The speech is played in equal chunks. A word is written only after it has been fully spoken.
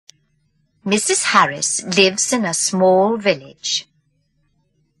Mrs. Harris lives in a small village.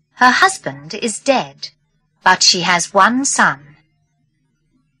 Her husband is dead, but she has one son.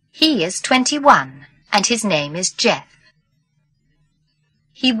 He is 21, and his name is Geoff.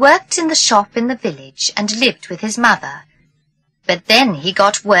 He worked in the shop in the village and lived with his mother, but then he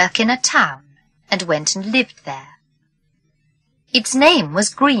got work in a town and went and lived there. Its name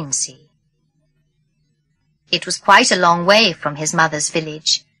was Greensea. It was quite a long way from his mother's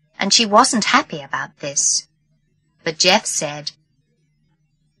village, and she wasn't happy about this. But Geoff said,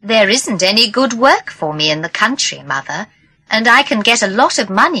 "There isn't any good work for me in the country, Mother, and I can get a lot of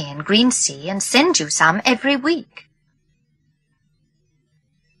money in Greensea and send you some every week."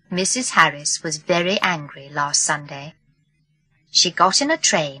 Mrs. Harris was very angry last Sunday. She got in a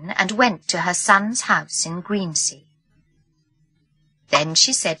train and went to her son's house in Greensea. Then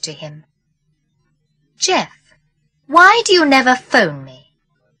she said to him, "Geoff, why do you never phone me?"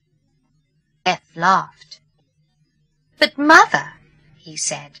 Geoff laughed. "But, Mother," he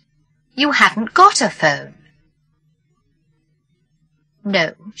said, "you haven't got a phone."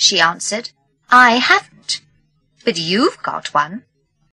 "No," she answered, "I haven't, but you've got one."